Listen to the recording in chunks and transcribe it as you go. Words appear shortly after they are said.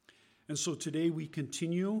And so today we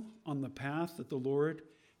continue on the path that the Lord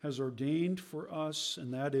has ordained for us,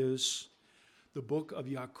 and that is the book of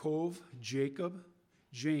Yaakov, Jacob,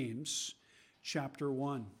 James, chapter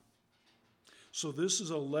 1. So this is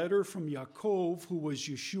a letter from Yaakov, who was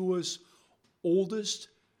Yeshua's oldest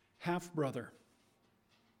half-brother.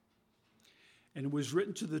 And it was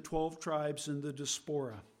written to the 12 tribes in the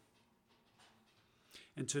diaspora.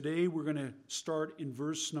 And today we're going to start in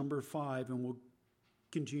verse number 5, and we'll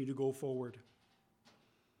continue to go forward.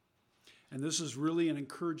 And this is really an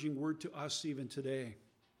encouraging word to us even today.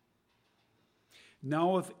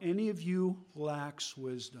 Now, if any of you lacks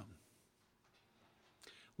wisdom,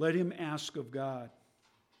 let him ask of God,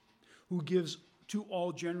 who gives to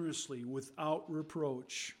all generously without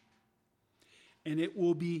reproach, and it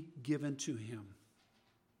will be given to him.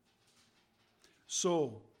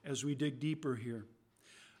 So, as we dig deeper here,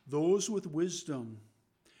 those with wisdom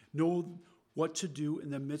know what to do in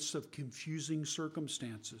the midst of confusing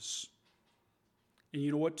circumstances. And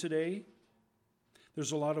you know what today?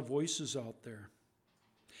 There's a lot of voices out there.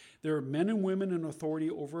 There are men and women in authority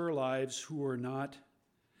over our lives who are not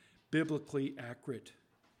biblically accurate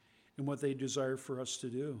in what they desire for us to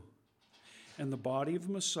do. And the body of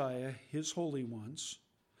Messiah, his holy ones,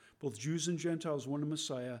 both Jews and Gentiles, one in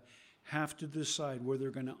Messiah, have to decide whether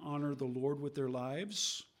they're going to honor the Lord with their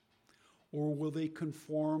lives or will they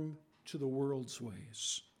conform to the world's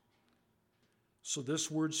ways. So this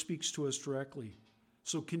word speaks to us directly.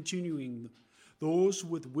 So continuing, those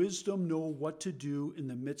with wisdom know what to do in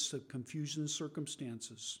the midst of confusion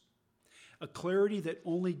circumstances, a clarity that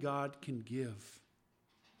only God can give.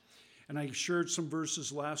 And I shared some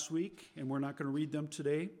verses last week, and we're not going to read them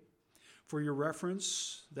today. For your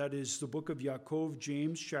reference, that is the book of Yaakov,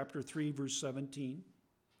 James chapter 3, verse 17,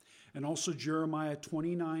 and also Jeremiah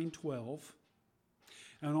 29:12,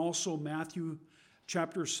 and also Matthew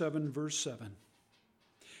chapter 7, verse 7.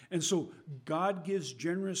 And so God gives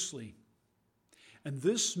generously, and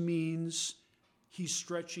this means he's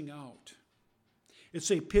stretching out.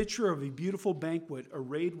 It's a picture of a beautiful banquet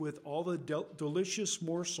arrayed with all the delicious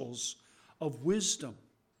morsels of wisdom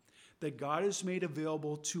that God has made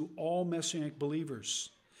available to all Messianic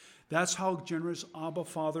believers. That's how generous Abba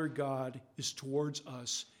Father God is towards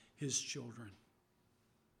us, his children.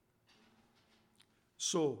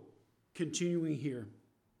 So, continuing here.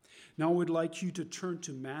 Now I would like you to turn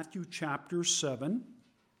to Matthew chapter 7.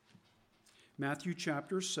 Matthew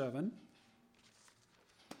chapter 7.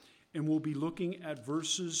 And we'll be looking at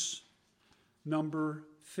verses number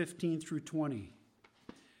 15 through 20.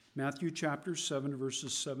 Matthew chapter 7,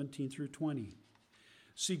 verses 17 through 20.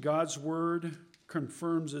 See, God's word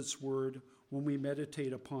confirms its word when we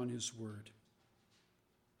meditate upon his word.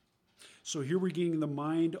 So here we're getting the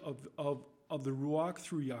mind of the Ruach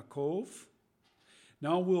through Yaakov.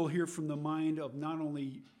 Now we'll hear from the mind of not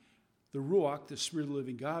only the Ruach, the Spirit of the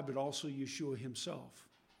living God, but also Yeshua himself.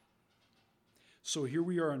 So here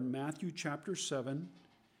we are in Matthew chapter 7,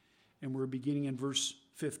 and we're beginning in verse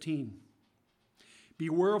 15.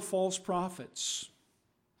 Beware of false prophets.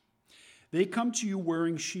 They come to you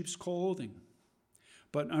wearing sheep's clothing,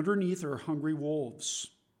 but underneath are hungry wolves.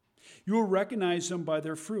 You will recognize them by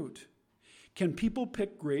their fruit. Can people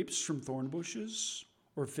pick grapes from thorn bushes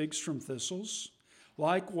or figs from thistles?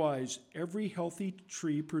 Likewise, every healthy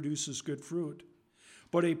tree produces good fruit,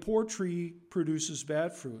 but a poor tree produces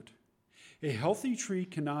bad fruit. A healthy tree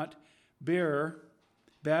cannot bear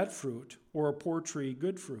bad fruit, or a poor tree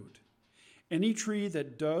good fruit. Any tree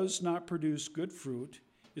that does not produce good fruit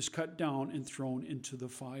is cut down and thrown into the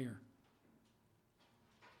fire.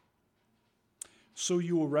 So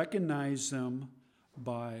you will recognize them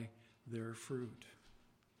by their fruit.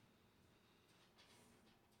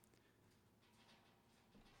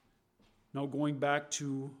 Now going back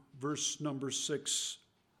to verse number 6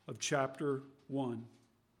 of chapter 1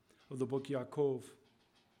 of the book Yaakov.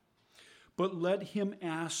 But let him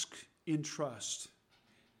ask in trust,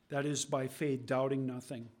 that is by faith, doubting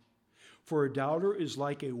nothing. For a doubter is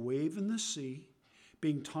like a wave in the sea,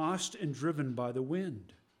 being tossed and driven by the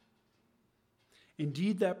wind.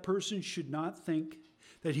 Indeed, that person should not think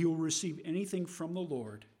that he will receive anything from the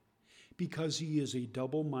Lord, because he is a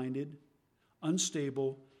double-minded,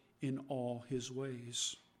 unstable in all his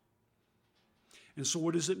ways. And so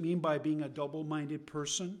what does it mean by being a double-minded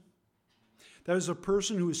person? That is a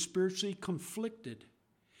person who is spiritually conflicted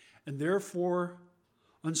and therefore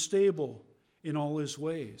unstable in all his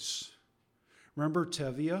ways. Remember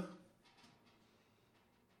Tevye?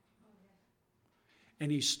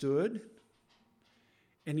 And he stood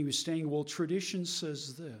and he was saying, well, tradition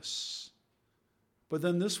says this. But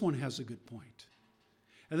then this one has a good point.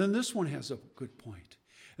 And then this one has a good point.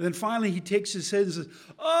 And then finally he takes his head and says,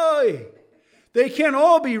 "Oi, they can't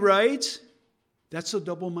all be right." That's a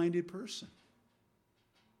double-minded person.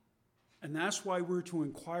 And that's why we're to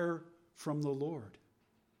inquire from the Lord.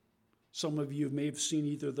 Some of you may have seen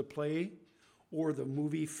either the play or the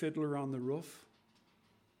movie Fiddler on the Roof.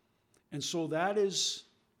 And so that is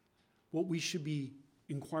what we should be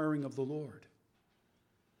inquiring of the Lord.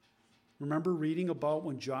 Remember reading about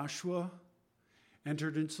when Joshua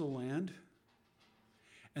entered into the land,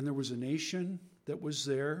 and there was a nation that was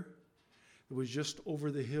there. It was just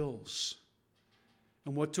over the hills.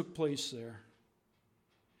 And what took place there?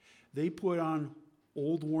 They put on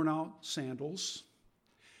old worn-out sandals,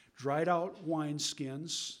 dried-out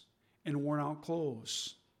wineskins, and worn-out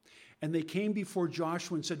clothes. And they came before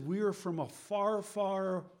Joshua and said, "We are from a far,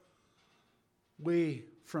 far way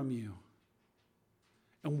from you.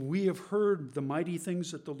 And we have heard the mighty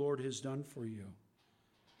things that the Lord has done for you.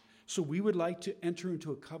 So we would like to enter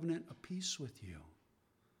into a covenant of peace with you.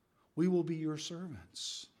 We will be your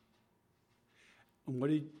servants." And what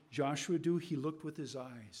did Joshua do? He looked with his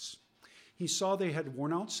eyes. He saw they had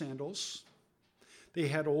worn out sandals, they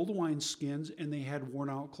had old wineskins, and they had worn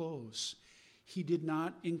out clothes. He did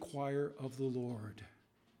not inquire of the Lord.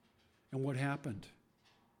 And what happened?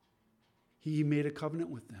 He made a covenant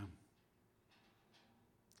with them.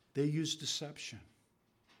 They used deception.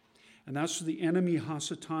 And that's what the enemy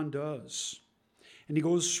Hasatan does. And he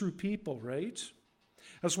goes through people, right?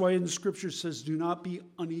 That's why in the scripture it says, "Do not be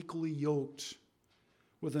unequally yoked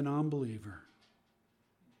with an unbeliever."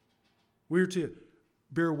 We're to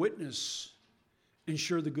bear witness and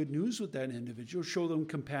share the good news with that individual, show them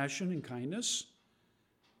compassion and kindness,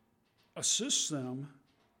 assist them,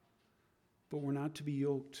 but we're not to be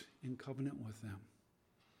yoked in covenant with them.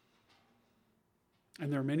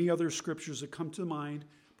 And there are many other scriptures that come to mind,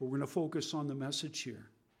 but we're going to focus on the message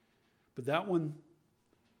here. But that one,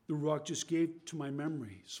 the Ruach just gave to my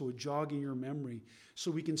memory, so it jog in your memory, so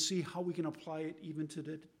we can see how we can apply it even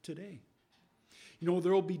to today. You know,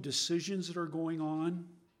 there will be decisions that are going on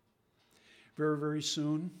very, very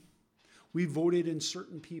soon. We voted in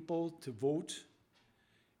certain people to vote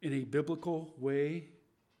in a biblical way,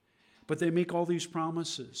 but they make all these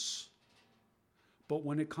promises. But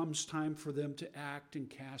when it comes time for them to act and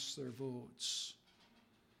cast their votes,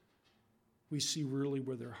 we see really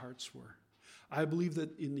where their hearts were. I believe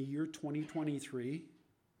that in the year 2023,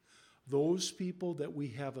 those people that we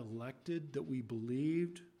have elected, that we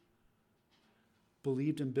believed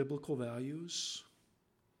in biblical values,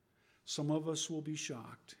 some of us will be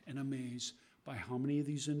shocked and amazed by how many of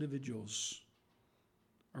these individuals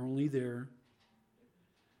are only there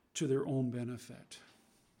to their own benefit.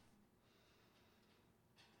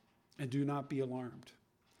 And do not be alarmed,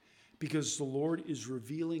 because the Lord is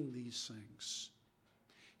revealing these things.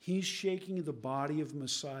 He's shaking the body of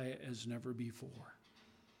Messiah as never before.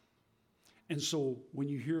 And so when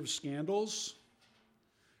you hear of scandals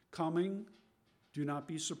coming, do not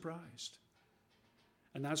be surprised.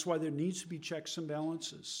 And that's why there needs to be checks and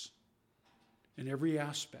balances in every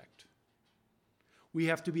aspect. We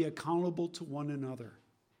have to be accountable to one another.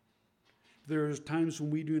 There are times when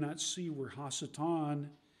we do not see where Hasatan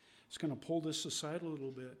is going to pull this aside a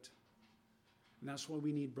little bit. And that's why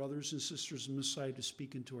we need brothers and sisters in Messiah to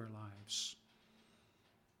speak into our lives,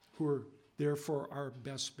 who are there for our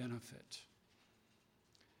best benefit.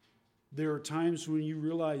 There are times when you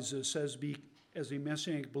realize this as a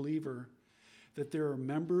Messianic believer, that there are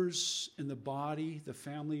members in the body, the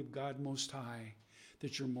family of God Most High,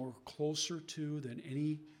 that you're more closer to than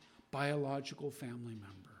any biological family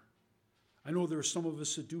member. I know there are some of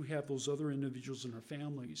us that do have those other individuals in our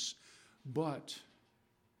families, but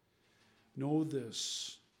know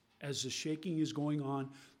this, as the shaking is going on,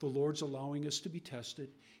 the Lord's allowing us to be tested.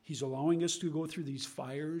 He's allowing us to go through these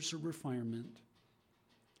fires of refinement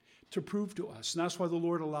to prove to us. And that's why the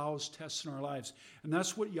Lord allows tests in our lives. And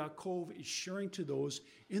that's what Yaakov is sharing to those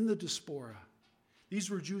in the diaspora. These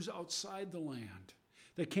were Jews outside the land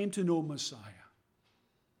that came to know Messiah.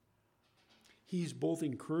 He's both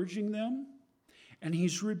encouraging them and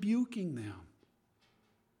he's rebuking them.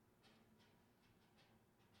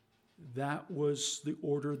 That was the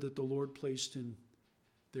order that the Lord placed in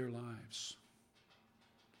their lives.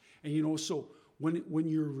 And you know, so when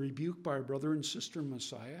you're rebuked by a brother and sister in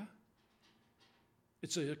Messiah,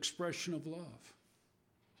 it's an expression of love,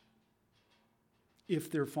 if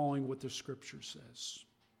they're following what the scripture says.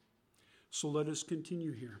 So let us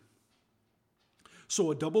continue here. So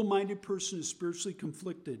a double-minded person is spiritually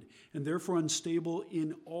conflicted and therefore unstable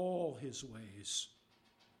in all his ways.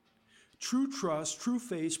 True trust, true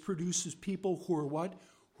faith produces people who are what?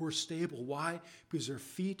 Who are stable. Why? Because their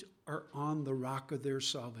feet are on the rock of their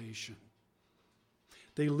salvation.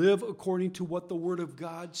 They live according to what the Word of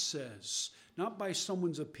God says, not by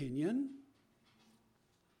someone's opinion.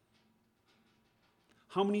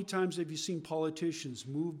 How many times have you seen politicians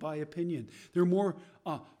move by opinion? They're more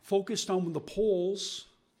focused on the polls,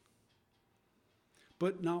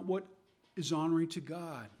 but not what is honoring to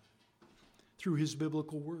God through His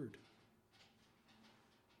biblical Word.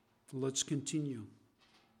 Let's continue.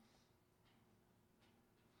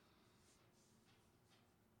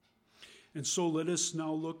 And so let us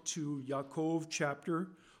now look to Yaakov chapter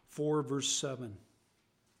 4, verse 7.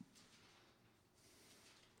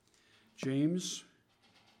 James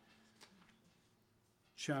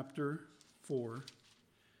chapter 4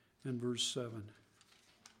 and verse 7.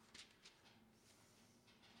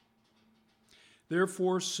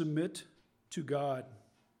 Therefore submit to God.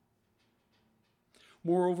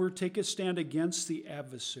 Moreover, take a stand against the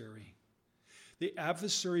adversary. The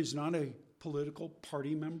adversary is not a political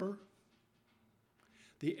party member.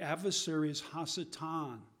 The adversary is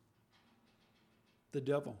Hasatan, the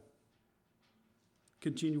devil.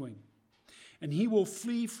 Continuing. And he will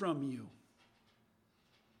flee from you.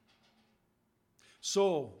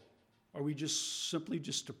 So, are we just simply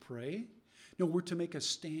to pray? No, we're to make a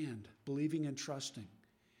stand, believing and trusting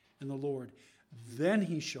in the Lord. Then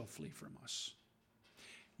he shall flee from us.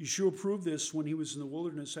 Yeshua proved this when he was in the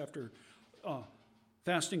wilderness after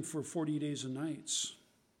fasting for 40 days and nights.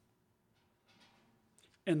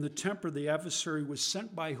 And the temper, the adversary, was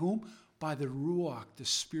sent by whom? By the Ruach, the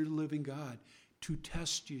Spirit of the living God, to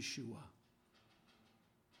test Yeshua.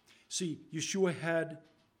 See, Yeshua had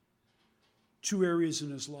two areas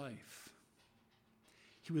in his life.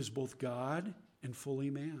 He was both God and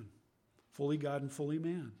fully man. Fully God and fully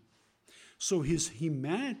man. So his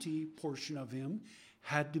humanity portion of him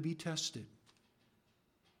had to be tested.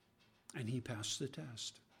 And he passed the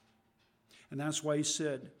test. And that's why he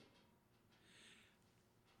said,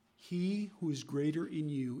 he who is greater in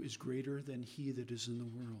you is greater than he that is in the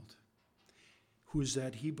world. Who is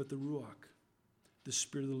that he but the Ruach, the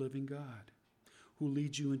Spirit of the living God, who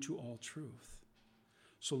leads you into all truth.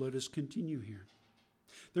 So let us continue here.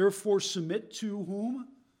 Therefore submit to whom?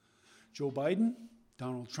 Joe Biden?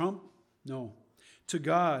 Donald Trump? No. To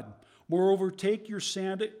God. Moreover, take your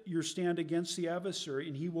stand against the adversary,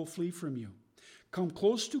 and he will flee from you. Come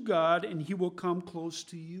close to God, and he will come close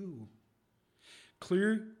to you.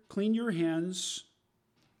 Clean your hands,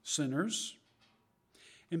 sinners,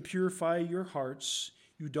 and purify your hearts,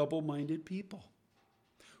 you double-minded people.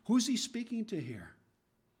 Who's he speaking to here?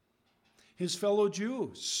 His fellow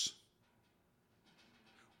Jews.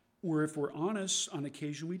 Where if we're honest, on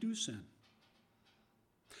occasion we do sin.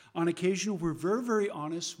 On occasion, we're very, very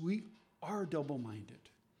honest, we are double-minded.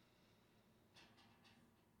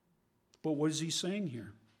 But what is he saying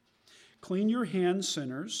here? Clean your hands,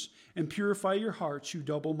 sinners, and purify your hearts, you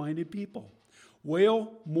double-minded people.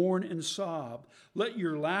 Wail, mourn, and sob. Let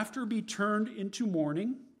your laughter be turned into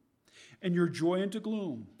mourning, and your joy into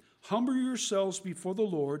gloom. Humble yourselves before the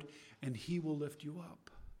Lord, and he will lift you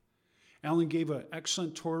up. Alan gave an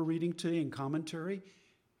excellent Torah reading today in commentary.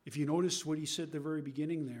 If you notice what he said at the very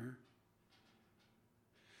beginning there,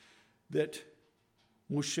 that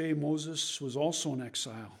Moses was also in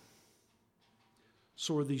exile.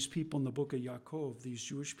 So are these people in the book of Yaakov, these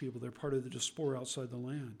Jewish people. They're part of the diaspora outside the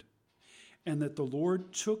land. And that the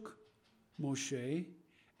Lord took Moshe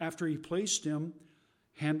after he placed him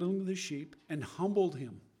handling the sheep and humbled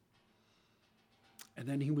him. And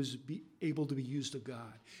then he was able to be used of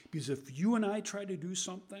God. Because if you and I try to do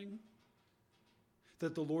something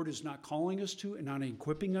that the Lord is not calling us to and not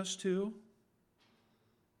equipping us to,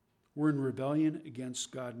 we're in rebellion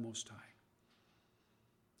against God Most High.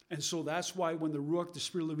 And so that's why when the Ruach, the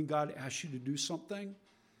Spirit of the living God, asks you to do something,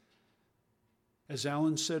 as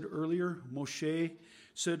Alan said earlier, Moshe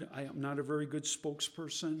said, I am not a very good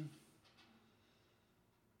spokesperson.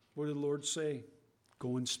 What did the Lord say?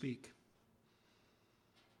 Go and speak.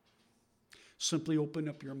 Simply open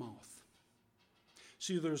up your mouth.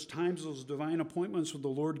 See, there's times, those divine appointments where the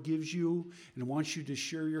Lord gives you and wants you to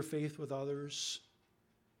share your faith with others.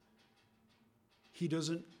 He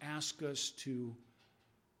doesn't ask us to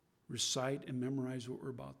recite and memorize what we're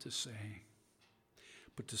about to say,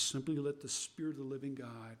 but to simply let the Spirit of the living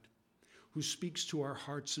God, who speaks to our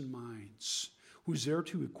hearts and minds, who's there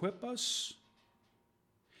to equip us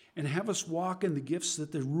and have us walk in the gifts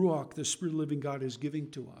that the Ruach, the Spirit of the living God, is giving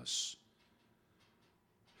to us.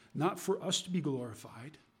 Not for us to be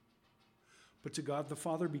glorified, but to God the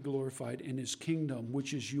Father be glorified, and his kingdom,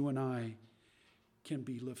 which is you and I, can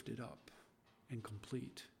be lifted up and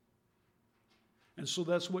complete. And so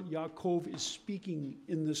that's what Yaakov is speaking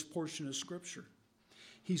in this portion of Scripture.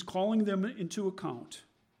 He's calling them into account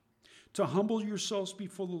to humble yourselves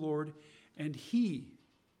before the Lord, and He,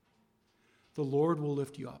 the Lord, will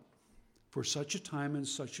lift you up for such a time and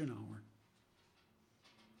such an hour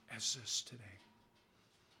as this today.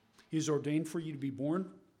 He's ordained for you to be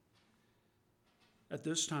born at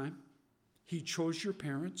this time. He chose your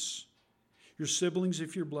parents, your siblings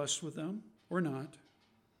if you're blessed with them or not,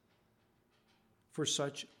 for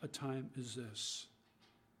such a time as this.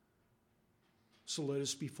 So let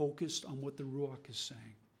us be focused on what the Ruach is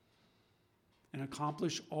saying and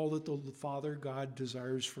accomplish all that the Father God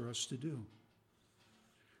desires for us to do.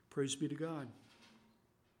 Praise be to God.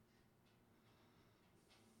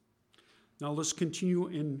 Now let's continue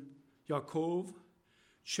in Yaakov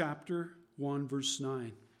chapter 1, verse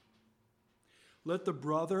 9. Let the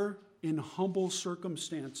brother in humble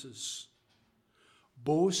circumstances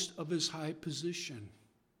boast of his high position.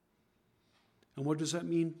 And what does that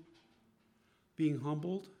mean? Being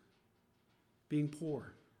humbled, being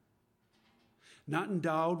poor, not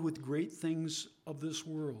endowed with great things of this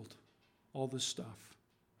world, all this stuff.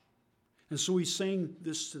 And so he's saying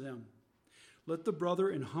this to them. Let the brother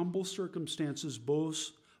in humble circumstances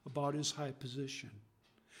boast about his high position.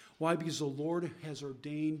 Why? Because the Lord has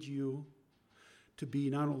ordained you to be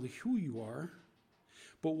not only who you are,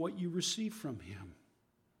 but what you receive from him,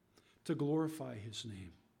 to glorify his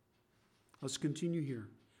name. Let's continue here.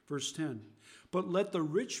 Verse 10. But let the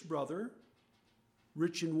rich brother,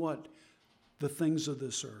 rich in what? The things of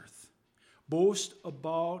this earth, boast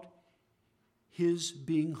about his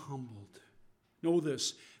being humbled. Know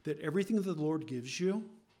this, that everything that the Lord gives you,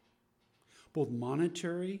 both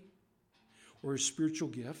monetary or a spiritual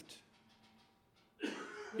gift,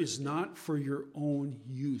 is not for your own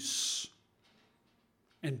use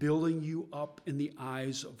and building you up in the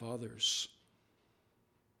eyes of others.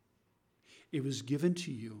 It was given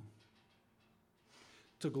to you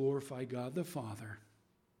to glorify God the Father,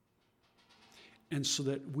 and so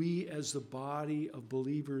that we as the body of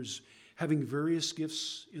believers, having various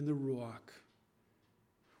gifts in the Ruach,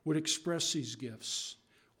 would express these gifts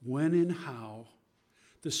when and how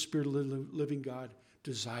the Spirit of the living God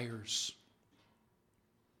desires.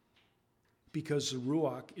 Because the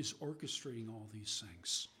Ruach is orchestrating all these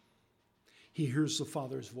things. He hears the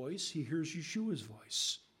Father's voice. He hears Yeshua's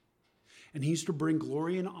voice. And he's to bring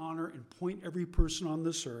glory and honor and point every person on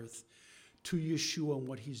this earth to Yeshua and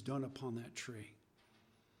what he's done upon that tree.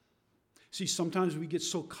 See, sometimes we get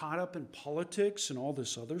so caught up in politics and all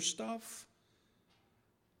this other stuff.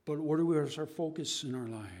 But where is our focus in our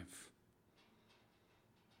life?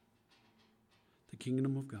 The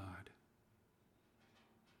kingdom of God.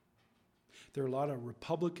 There are a lot of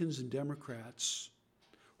Republicans and Democrats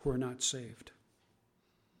who are not saved.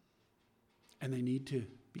 And they need to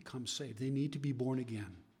become saved. They need to be born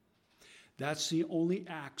again. That's the only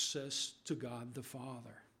access to God the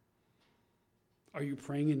Father. Are you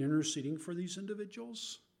praying and interceding for these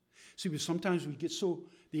individuals? See, but sometimes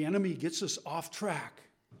the enemy gets us off track.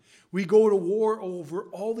 We go to war over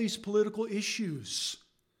all these political issues.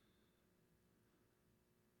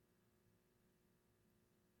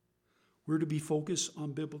 We're to be focused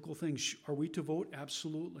on biblical things. Are we to vote?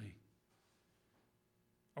 Absolutely.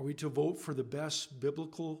 Are we to vote for the best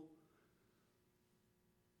biblical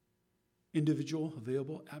individual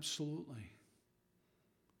available? Absolutely.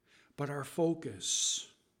 But our focus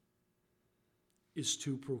is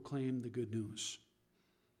to proclaim the good news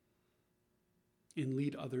and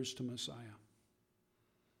lead others to Messiah.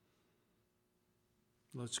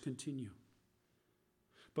 Let's continue.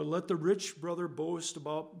 But let the rich brother boast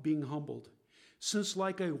about being humbled, since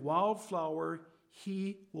like a wildflower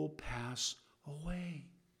he will pass away.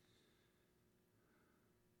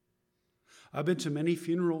 I've been to many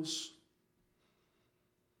funerals.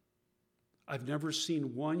 I've never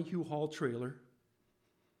seen one U-Haul trailer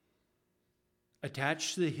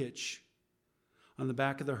attached to the hitch on the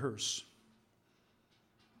back of the hearse.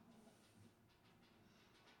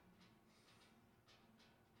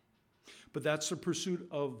 But that's the pursuit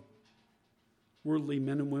of worldly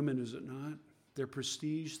men and women, is it not? Their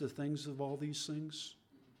prestige, the things of all these things.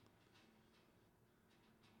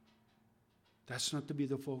 That's not to be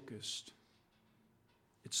the focus.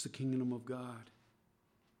 It's the kingdom of God.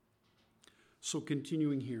 So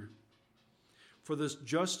continuing here. For this,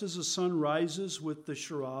 just as the sun rises with the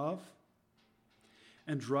sharav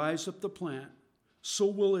and dries up the plant, so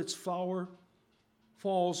will its flower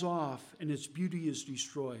falls off and its beauty is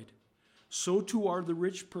destroyed. So too are the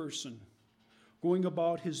rich person going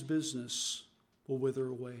about his business will wither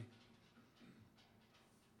away.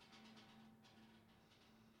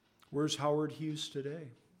 Where's Howard Hughes today?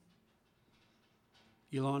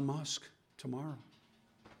 Elon Musk tomorrow.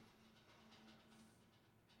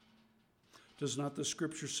 Does not the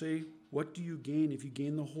scripture say, what do you gain if you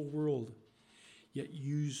gain the whole world, yet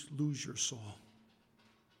you lose your soul?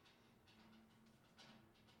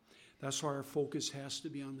 That's why our focus has to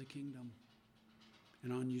be on the kingdom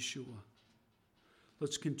and on Yeshua.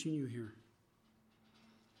 Let's continue here.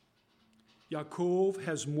 Yaakov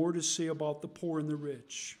has more to say about the poor and the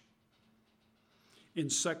rich. In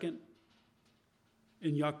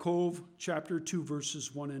Yaakov chapter 2,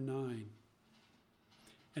 verses 1 and 9,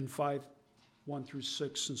 and 5, 1 through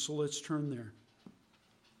 6. And so let's turn there.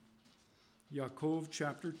 Yaakov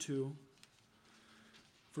chapter 2,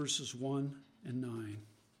 verses 1 and 9.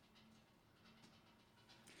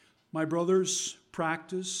 My brothers,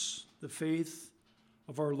 practice the faith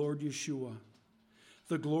of our Lord Yeshua,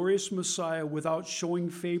 the glorious Messiah, without showing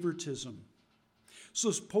favoritism.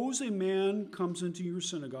 So suppose a man comes into your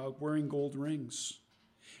synagogue wearing gold rings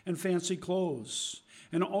and fancy clothes,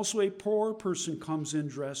 and also a poor person comes in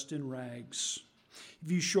dressed in rags. If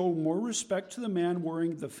you show more respect to the man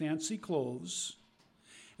wearing the fancy clothes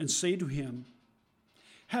and say to him,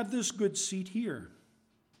 have this good seat here,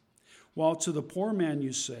 while to the poor man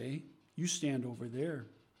you say, you stand over there,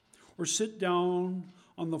 or sit down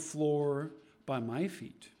on the floor by my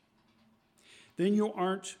feet, then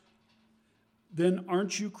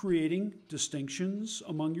aren't you creating distinctions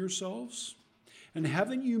among yourselves? And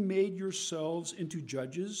haven't you made yourselves into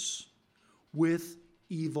judges with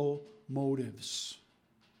evil motives?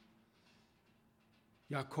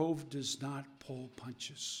 Yaakov does not pull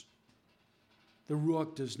punches. The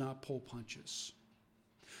Ruach does not pull punches.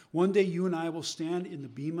 One day you and I will stand in the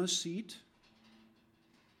Bema seat,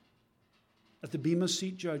 at the Bema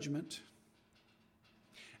seat judgment,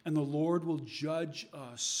 and the Lord will judge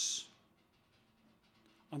us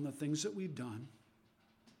on the things that we've done.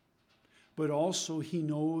 But also he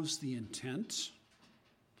knows the intent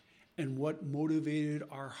and what motivated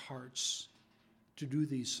our hearts to do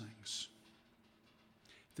these things.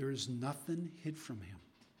 There is nothing hid from him.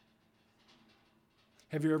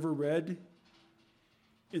 Have you ever read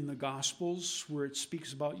in the Gospels where it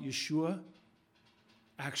speaks about Yeshua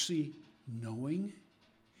actually knowing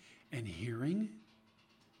and hearing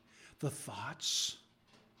the thoughts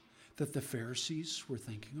that the Pharisees were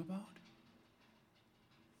thinking about?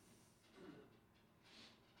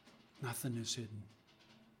 Nothing is hidden.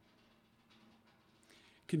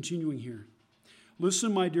 Continuing here.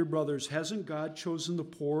 Listen, my dear brothers, hasn't God chosen the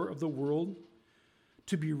poor of the world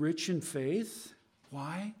to be rich in faith?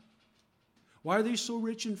 Why? Why are they so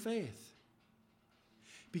rich in faith?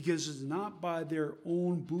 Because it's not by their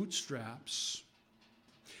own bootstraps,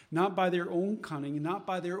 not by their own cunning, not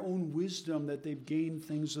by their own wisdom that they've gained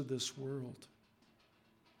things of this world.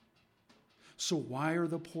 So why are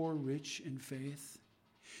the poor rich in faith?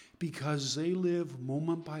 Because they live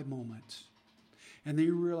moment by moment, and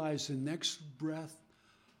they realize the next breath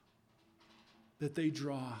that they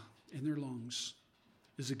draw in their lungs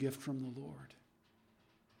is a gift from the Lord.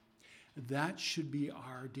 That should be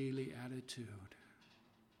our daily attitude.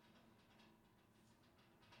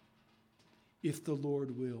 If the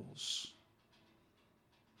Lord wills,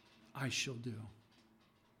 I shall do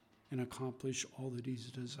and accomplish all that he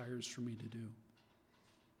desires for me to do.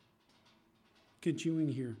 Continuing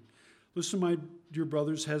here. Listen, my dear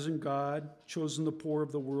brothers, hasn't God chosen the poor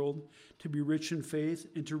of the world to be rich in faith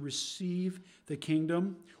and to receive the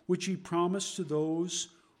kingdom which he promised to those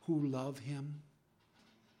who love him?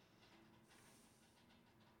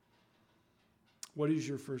 What is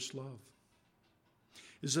your first love?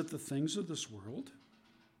 Is it the things of this world?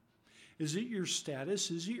 Is it your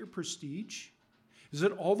status? Is it your prestige? Is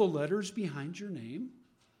it all the letters behind your name?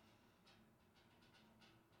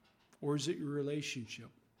 Or is it your relationship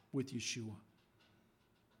with Yeshua?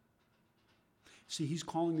 See, he's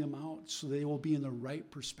calling them out so they will be in the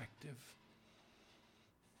right perspective.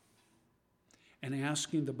 And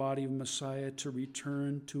asking the body of Messiah to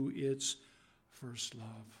return to its first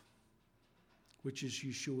love, which is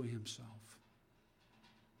Yeshua himself.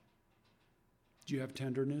 Do you have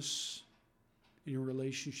tenderness in your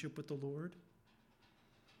relationship with the Lord?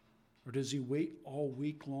 Or does he wait all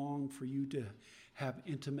week long for you to have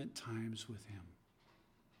intimate times with him?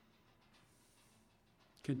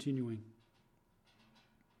 Continuing.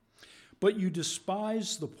 But you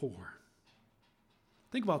despise the poor.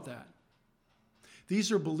 Think about that.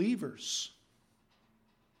 These are believers.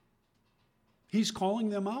 He's calling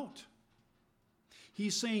them out.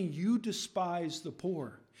 He's saying, you despise the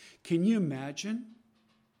poor. Can you imagine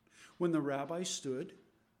when the rabbi stood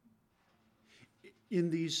in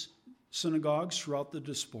these synagogues throughout the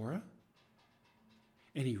diaspora,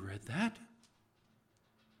 and he read that.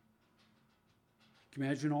 Can you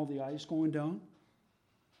imagine all the eyes going down?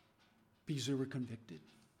 Because they were convicted.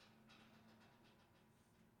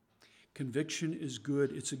 Conviction is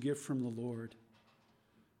good. It's a gift from the Lord.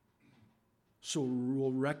 So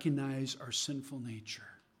we'll recognize our sinful nature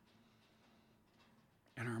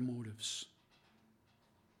and our motives.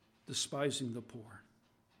 Despising the poor.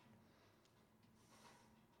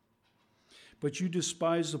 But you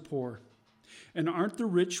despise the poor. And aren't the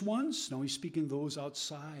rich ones? Now he's speaking of those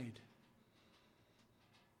outside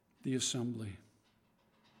the assembly,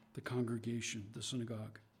 the congregation, the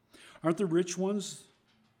synagogue. Aren't the rich ones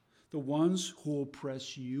the ones who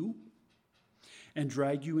oppress you and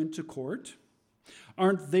drag you into court?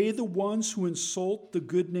 Aren't they the ones who insult the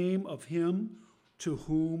good name of him to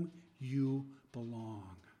whom you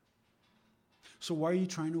belong? So why are you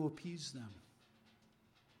trying to appease them?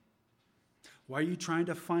 Why are you trying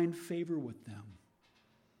to find favor with them?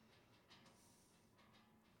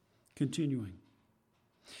 Continuing.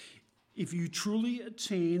 If you truly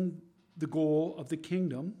attain the goal of the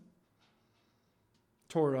kingdom,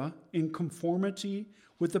 Torah, in conformity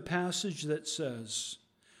with the passage that says,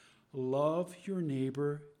 love your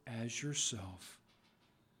neighbor as yourself.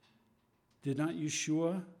 Did not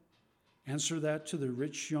Yeshua answer that to the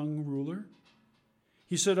rich young ruler?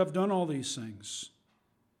 He said, I've done all these things.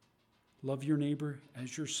 Love your neighbor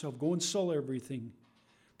as yourself. Go and sell everything.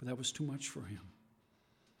 But that was too much for him.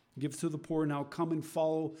 Give to the poor. Now come and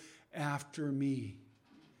follow after me.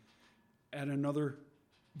 Add another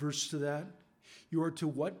verse to that. You are to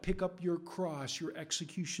what? Pick up your cross, your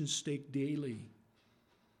execution stake daily.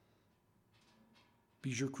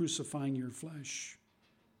 Because you're crucifying your flesh,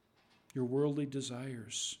 your worldly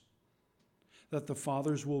desires, that the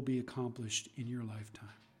Father's will be accomplished in your lifetime.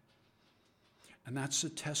 And that's a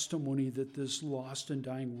testimony that this lost and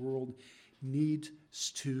dying world needs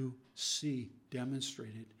to see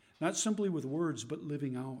demonstrated. Not simply with words, but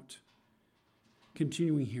living out.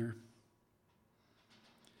 Continuing here.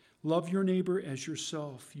 Love your neighbor as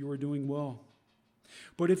yourself. You are doing well.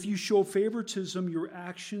 But if you show favoritism, your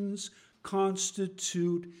actions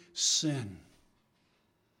constitute sin.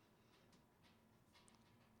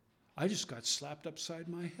 I just got slapped upside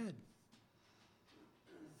my head.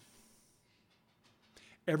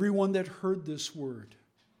 Everyone that heard this word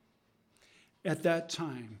at that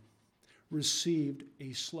time received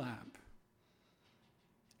a slap,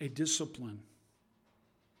 a discipline.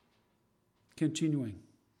 Continuing.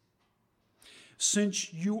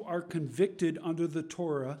 Since you are convicted under the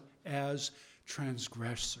Torah as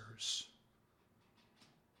transgressors.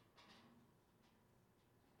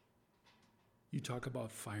 You talk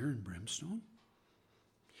about fire and brimstone.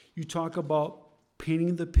 You talk about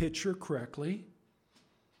painting the picture correctly,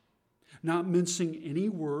 not mincing any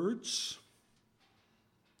words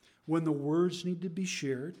when the words need to be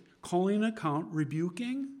shared, calling an account,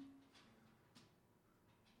 rebuking.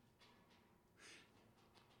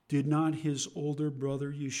 Did not his older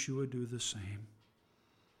brother Yeshua do the same?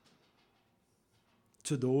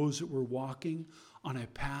 To those that were walking on a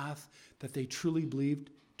path that they truly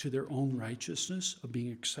believed to their own righteousness of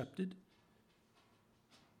being accepted?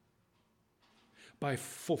 By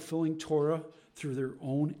fulfilling Torah through their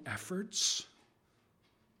own efforts?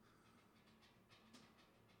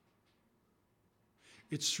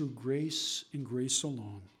 It's through grace and grace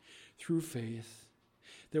alone, through faith,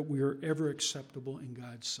 that we are ever acceptable in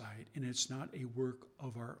God's sight. And it's not a work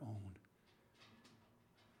of our own.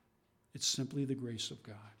 It's simply the grace of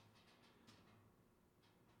God.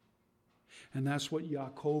 And that's what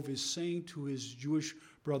Yaakov is saying to his Jewish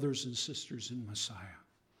brothers and sisters in Messiah.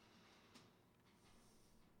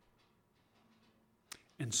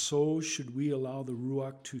 And so should we allow the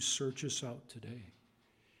Ruach to search us out today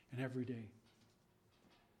and every day.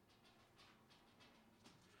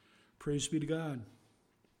 Praise be to God.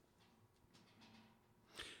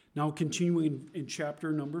 Now continuing in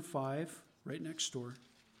chapter number 5, right next door,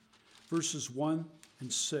 verses 1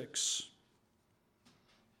 and 6.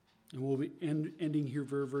 And we'll be ending here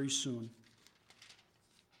very, very soon.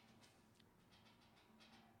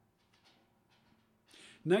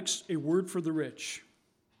 Next, a word for the rich.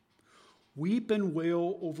 Weep and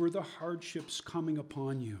wail over the hardships coming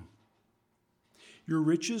upon you. Your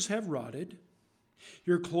riches have rotted.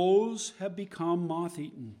 Your clothes have become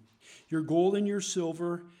moth-eaten. Your gold and your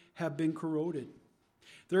silver have been corroded.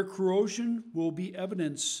 Their corrosion will be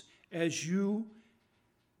evidence as you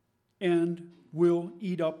and will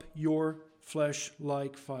eat up your flesh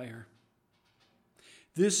like fire.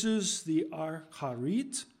 This is the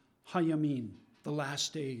Archarit Hayamin, the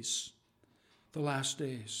last days. The last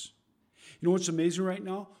days. You know what's amazing right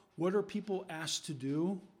now? What are people asked to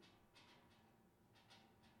do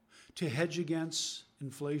to hedge against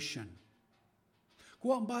inflation?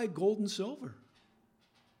 Go out and buy gold and silver.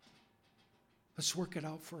 Let's work it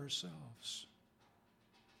out for ourselves.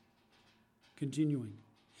 Continuing.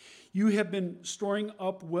 You have been storing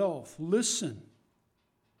up wealth. Listen.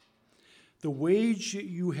 The wage that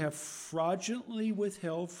you have fraudulently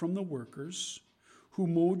withheld from the workers who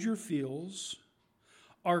mowed your fields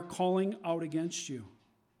are calling out against you.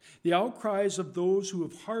 The outcries of those who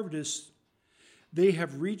have harvested, they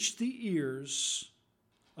have reached the ears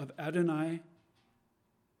of Adonai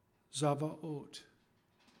Zavaot,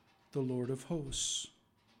 the Lord of hosts.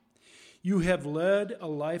 You have led a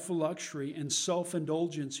life of luxury and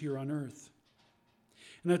self-indulgence here on earth.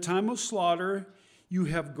 In a time of slaughter, you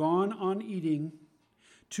have gone on eating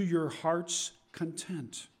to your heart's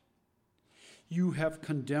content. You have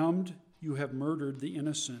condemned, you have murdered the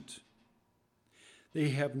innocent. They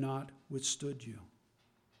have not withstood you.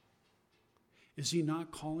 Is he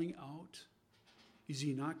not calling out? Is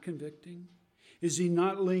he not convicting? Is he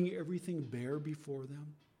not laying everything bare before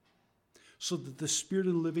them? So that the Spirit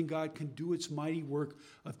of the living God can do its mighty work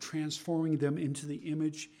of transforming them into the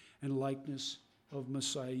image and likeness of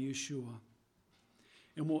Messiah Yeshua.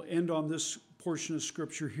 And we'll end on this portion of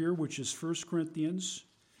Scripture here, which is 1 Corinthians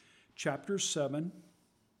chapter 7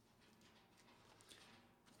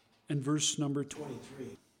 and verse number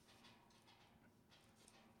 23.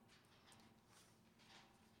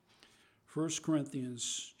 1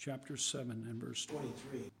 Corinthians chapter 7 and verse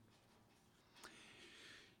 23.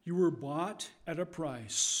 You were bought at a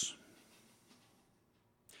price.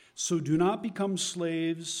 So do not become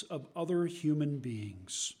slaves of other human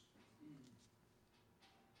beings.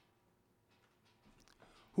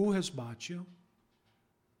 Who has bought you?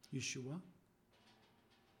 Yeshua.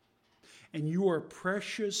 And you are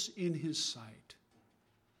precious in his sight.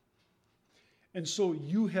 And so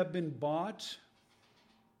you have been bought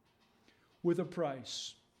with a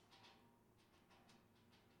price.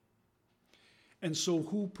 And so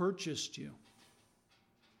who purchased you?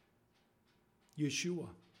 Yeshua.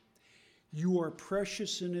 You are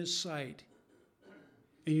precious in his sight.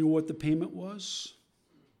 And you know what the payment was?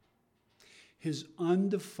 His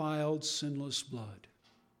undefiled, sinless blood.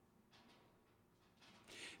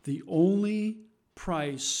 The only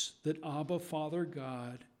price that Abba, Father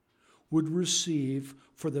God, would receive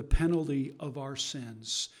for the penalty of our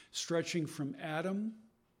sins, stretching from Adam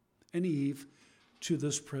and Eve to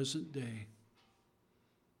this present day.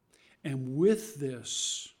 And with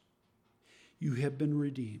this, you have been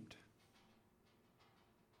redeemed.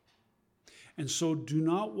 And so do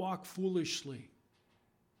not walk foolishly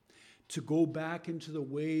to go back into the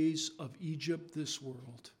ways of Egypt, this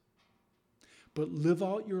world, but live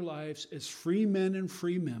out your lives as free men and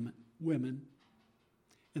free women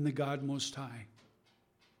in the God Most High.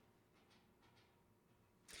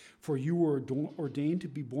 For you were ordained to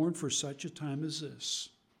be born for such a time as this,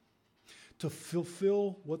 to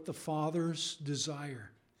fulfill what the Father's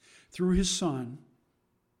desire through his Son,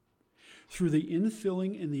 through the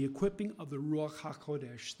infilling and the equipping of the Ruach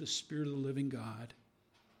HaKodesh, the Spirit of the living God,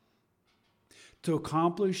 to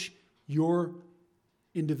accomplish your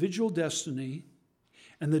individual destiny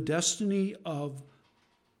and the destiny of,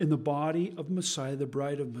 in the body of Messiah, the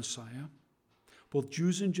bride of Messiah, both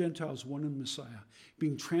Jews and Gentiles, one in Messiah,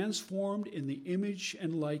 being transformed in the image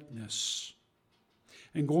and likeness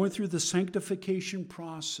and going through the sanctification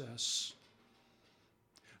process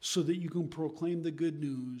so that you can proclaim the good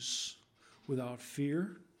news without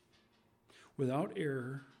fear, without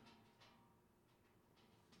error,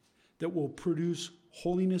 that will produce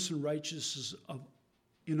holiness and righteousness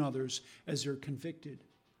in others as they're convicted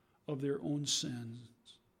of their own sins,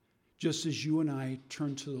 just as you and I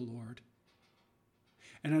turn to the Lord.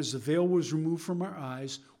 And as the veil was removed from our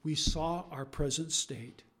eyes, we saw our present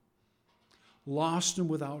state, lost and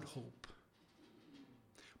without hope.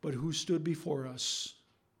 But who stood before us?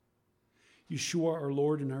 Yeshua, our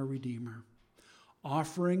Lord and our Redeemer,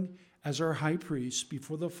 offering as our high priest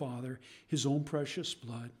before the Father his own precious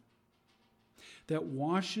blood that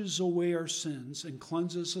washes away our sins and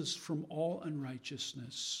cleanses us from all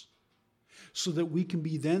unrighteousness, so that we can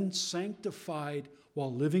be then sanctified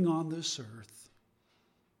while living on this earth.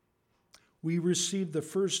 We receive the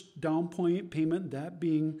first down payment, that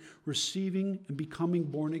being receiving and becoming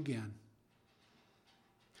born again.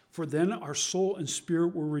 For then our soul and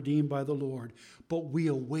spirit were redeemed by the Lord, but we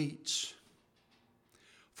await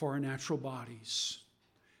for our natural bodies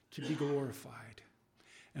to be glorified.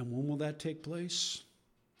 And when will that take place?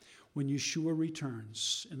 When Yeshua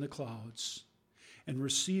returns in the clouds and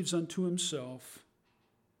receives unto himself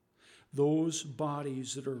those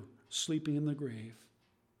bodies that are sleeping in the grave.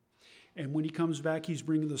 And when he comes back, he's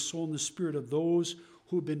bringing the soul and the spirit of those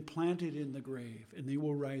who have been planted in the grave. And they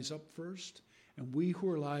will rise up first. And we who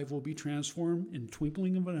are alive will be transformed in the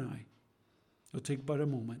twinkling of an eye. It'll take but a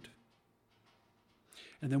moment.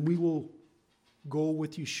 And then we will go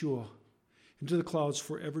with Yeshua into the clouds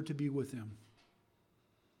forever to be with him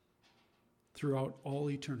throughout all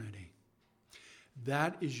eternity.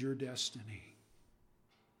 That is your destiny.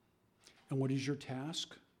 And what is your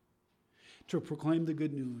task? To proclaim the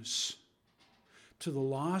good news to the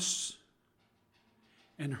lost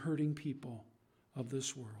and hurting people of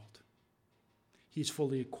this world. He's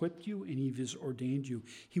fully equipped you and he has ordained you.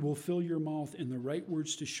 He will fill your mouth in the right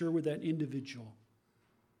words to share with that individual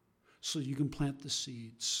so you can plant the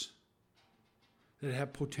seeds that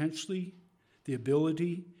have potentially the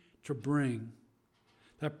ability to bring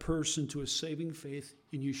that person to a saving faith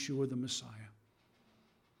in Yeshua the Messiah.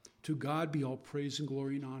 To God be all praise and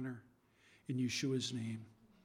glory and honor in Yeshua's name.